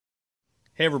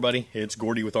Hey everybody, it's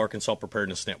Gordy with Arkansas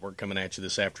Preparedness Network coming at you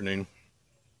this afternoon.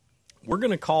 We're going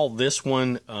to call this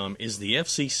one, Is the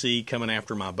FCC Coming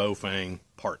After My Boafeng,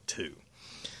 Part 2.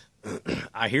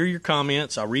 I hear your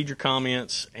comments, I read your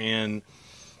comments, and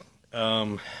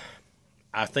I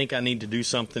think I need to do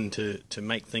something to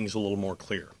make things a little more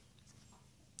clear.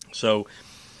 So,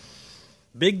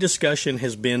 big discussion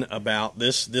has been about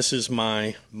this. This is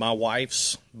my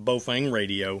wife's Boafeng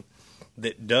radio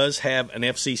that does have an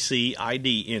FCC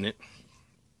ID in it,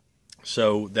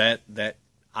 so that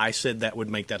I said that would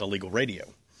make that a legal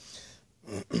radio.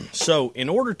 So in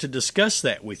order to discuss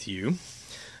that with you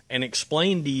and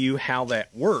explain to you how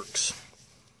that works,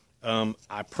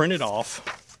 I printed off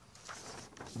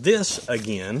this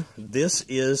again. This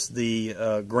is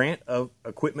the grant of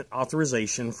equipment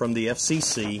authorization from the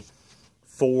FCC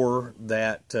for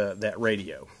that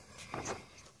radio,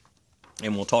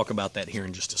 and we'll talk about that here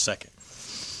in just a second.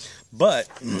 But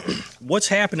what's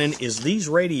happening is these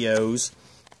radios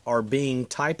are being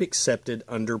type accepted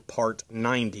under Part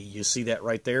 90. You see that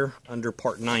right there? Under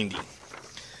Part 90.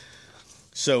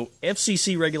 So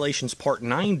FCC Regulations Part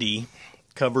 90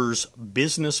 covers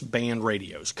business band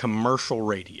radios, commercial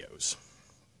radios.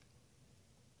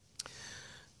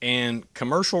 And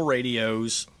commercial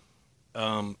radios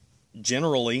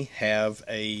generally have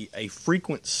a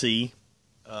frequency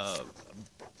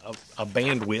a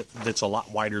bandwidth that's a lot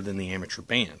wider than the amateur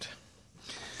band.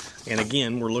 And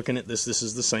again, we're looking at this. This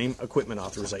is the same equipment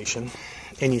authorization.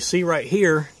 And you see right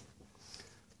here,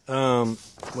 well,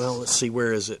 let's see,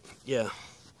 where is it? Yeah,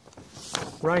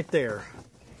 right there.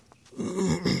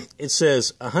 It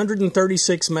says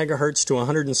 136 megahertz to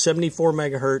 174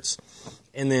 megahertz,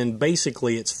 and then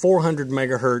basically it's 400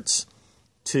 megahertz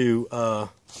to,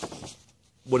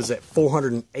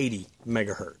 480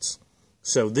 megahertz.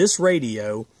 So this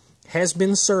radio has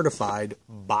been certified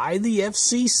by the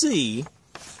FCC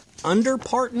under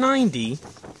Part 90,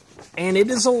 and it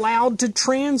is allowed to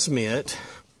transmit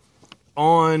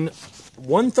on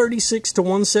 136 to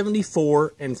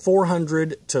 174 and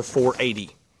 400 to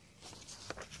 480.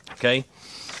 Okay?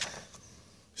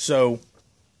 So,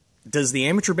 does the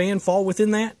amateur band fall within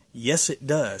that? Yes, it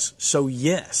does. So,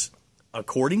 yes,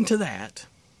 according to that,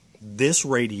 this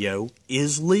radio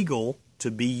is legal to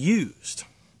be used.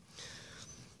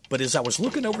 But as I was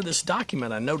looking over this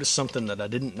document, I noticed something that I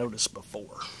didn't notice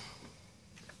before.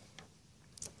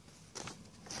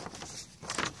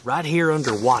 Right here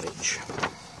under wattage,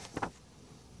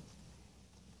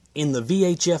 in the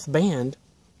VHF band,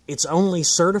 it's only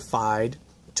certified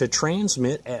to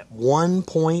transmit at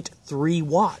 1.3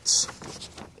 watts.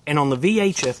 And on the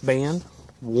VHF band,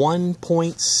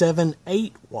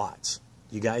 1.78 watts.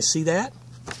 You guys see that?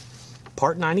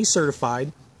 Part 90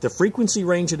 certified, the frequency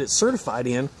range that it's certified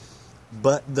in,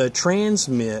 but the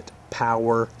transmit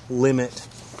power limit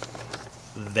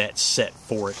that's set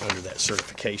for it under that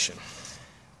certification.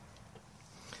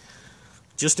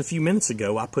 Just a few minutes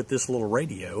ago, I put this little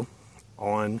radio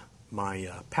on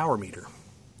my power meter.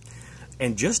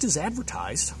 And just as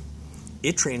advertised,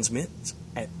 it transmits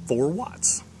at 4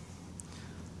 watts.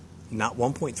 Not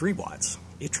 1.3 watts.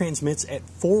 It transmits at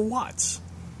 4 watts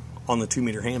on the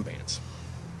 2-meter hand bands.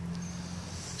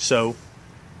 So,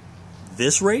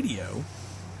 this radio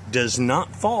does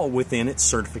not fall within its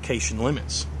certification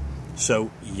limits.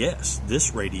 So, yes,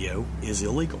 this radio is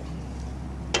illegal.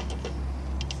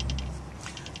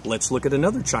 Let's look at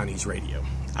another Chinese radio.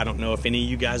 I don't know if any of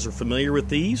you guys are familiar with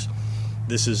these.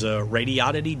 This is a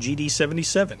Radioddity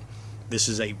GD77. This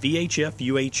is a VHF,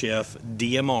 UHF,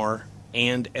 DMR,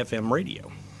 and FM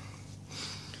radio.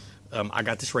 I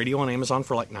got this radio on Amazon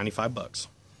for like 95 bucks.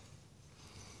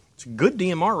 It's a good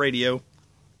DMR radio.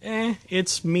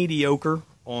 It's mediocre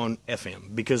on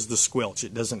FM because the squelch.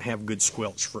 It doesn't have good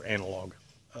squelch for analog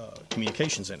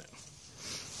communications in it.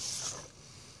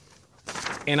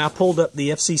 And I pulled up the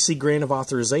FCC grant of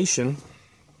authorization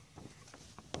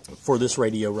for this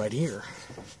radio right here.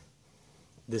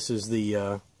 This is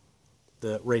the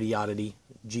Radioddity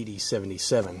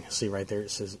GD77. See right there,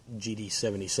 it says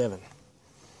GD77.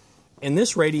 And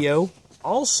this radio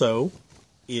also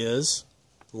is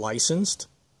licensed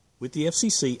with the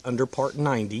FCC under Part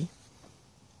 90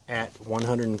 at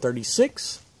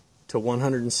 136 to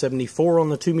 174 on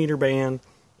the 2-meter band,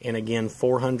 and again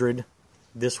 400.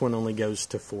 This one only goes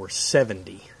to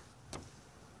 470.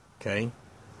 Okay?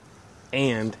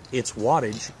 And its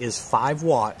wattage is 5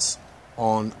 watts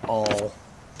on all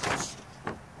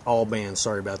bands.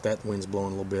 Sorry about that, the wind's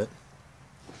blowing a little bit.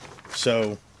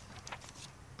 So,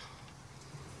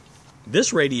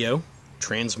 this radio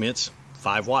transmits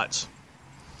 5 watts.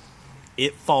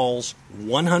 It falls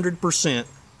 100%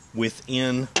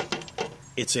 within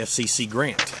It's FCC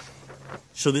grant.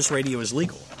 So this radio is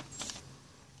legal.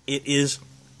 It is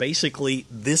basically,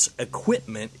 this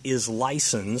equipment is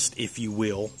licensed, if you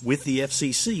will, with the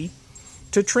FCC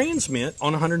to transmit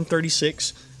on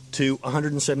 136 to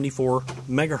 174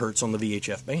 megahertz on the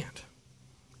VHF band.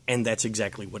 And that's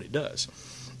exactly what it does.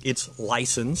 It's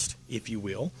licensed, if you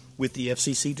will, with the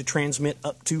FCC to transmit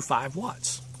up to 5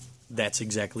 watts. That's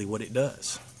exactly what it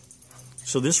does.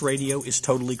 So this radio is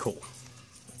totally cool.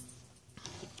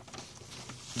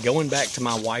 Going back to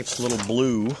my wife's little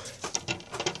blue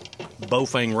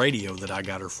Boafeng radio that I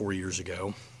got her 4 years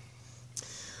ago,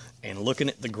 and looking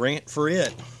at the grant for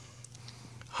it,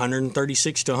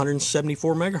 136 to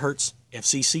 174 megahertz,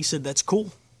 FCC said that's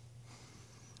cool.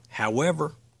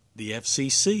 However, the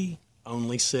FCC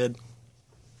only said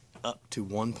up to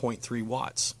 1.3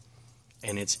 watts.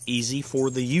 And it's easy for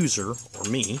the user, or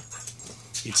me,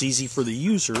 it's easy for the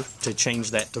user to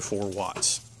change that to 4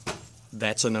 watts.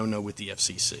 That's a no-no with the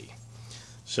FCC.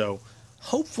 So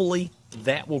hopefully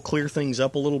that will clear things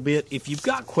up a little bit. If you've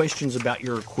got questions about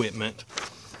your equipment,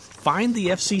 find the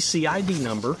FCC ID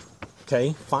number,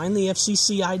 okay? Find the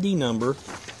FCC ID number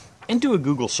and do a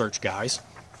Google search, guys.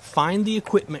 Find the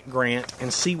equipment grant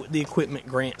and see what the equipment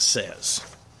grant says.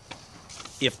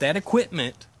 If that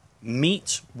equipment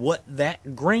meets what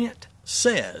that grant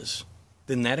says,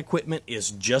 then that equipment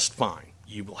is just fine.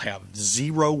 You will have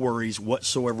zero worries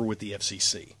whatsoever with the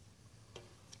FCC.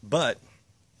 But,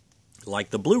 like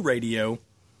the Blue Radio,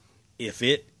 if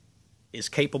it is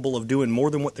capable of doing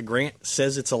more than what the grant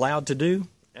says it's allowed to do,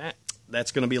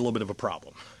 that's going to be a little bit of a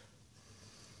problem.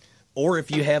 Or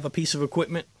if you have a piece of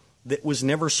equipment that was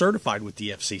never certified with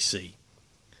the FCC.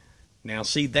 Now,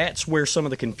 see, that's where some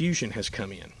of the confusion has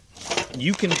come in.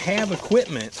 You can have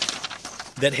equipment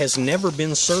that has never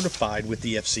been certified with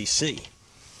the FCC,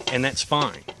 and that's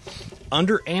fine.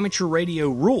 Under amateur radio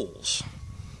rules,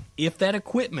 if that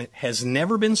equipment has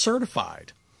never been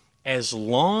certified, as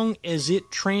long as it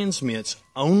transmits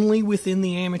only within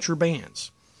the amateur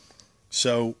bands.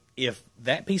 So if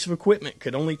that piece of equipment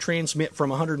could only transmit from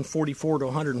 144 to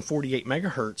 148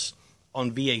 megahertz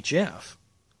on VHF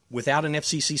without an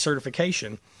FCC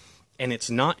certification, and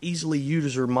it's not easily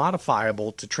user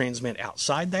modifiable to transmit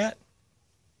outside that,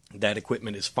 that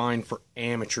equipment is fine for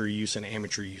amateur use and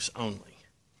amateur use only.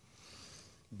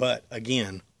 But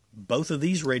again, both of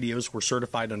these radios were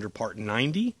certified under Part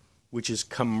 90, which is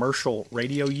commercial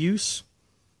radio use.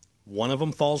 One of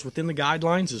them falls within the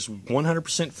guidelines, is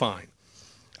 100% fine.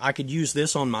 I could use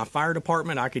this on my fire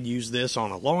department. I could use this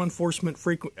on a law enforcement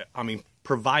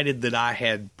provided that I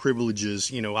had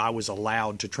privileges, I was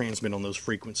allowed to transmit on those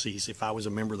frequencies if I was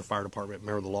a member of the fire department,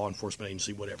 member of the law enforcement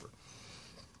agency, whatever.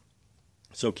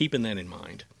 So keeping that in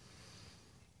mind.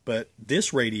 But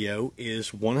this radio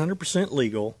is 100%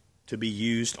 legal to be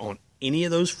used on any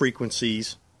of those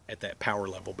frequencies at that power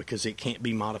level because it can't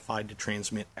be modified to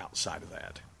transmit outside of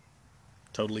that.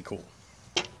 Totally cool.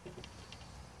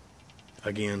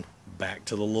 Again, back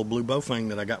to the little blue Boafeng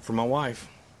that I got for my wife.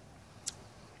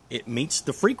 It meets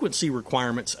the frequency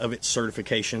requirements of its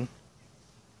certification,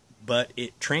 but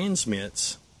it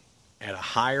transmits at a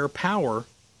higher power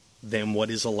than what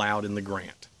is allowed in the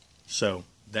grant. So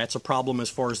that's a problem as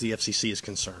far as the FCC is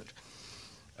concerned.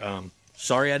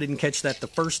 Sorry I didn't catch that the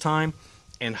first time,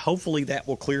 and hopefully that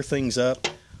will clear things up.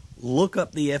 Look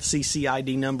up the FCC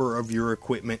ID number of your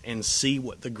equipment and see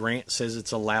what the grant says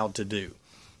it's allowed to do.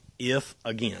 If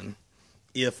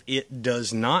it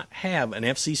does not have an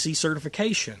FCC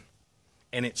certification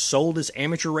and it's sold as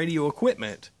amateur radio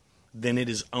equipment, then it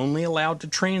is only allowed to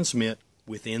transmit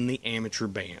within the amateur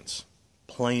bands.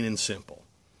 Plain and simple.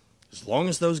 As long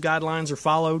as those guidelines are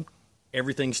followed,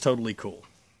 everything's totally cool.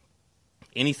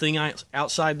 Anything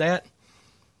outside that,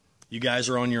 you guys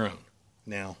are on your own.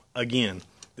 Now, again,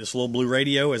 this little blue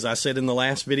radio, as I said in the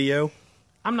last video,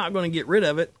 I'm not going to get rid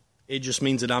of it. It just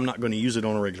means that I'm not going to use it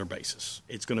on a regular basis.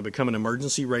 It's going to become an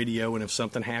emergency radio, and if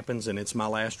something happens and it's my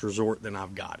last resort, then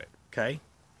I've got it. Okay?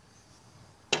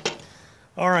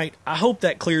 All right. I hope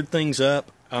that cleared things up.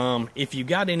 If you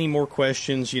got any more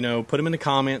questions, put them in the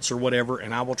comments or whatever,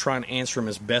 and I will try and answer them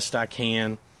as best I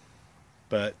can.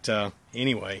 But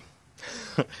anyway,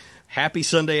 happy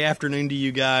Sunday afternoon to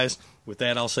you guys. With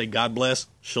that, I'll say God bless,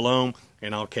 shalom,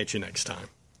 and I'll catch you next time.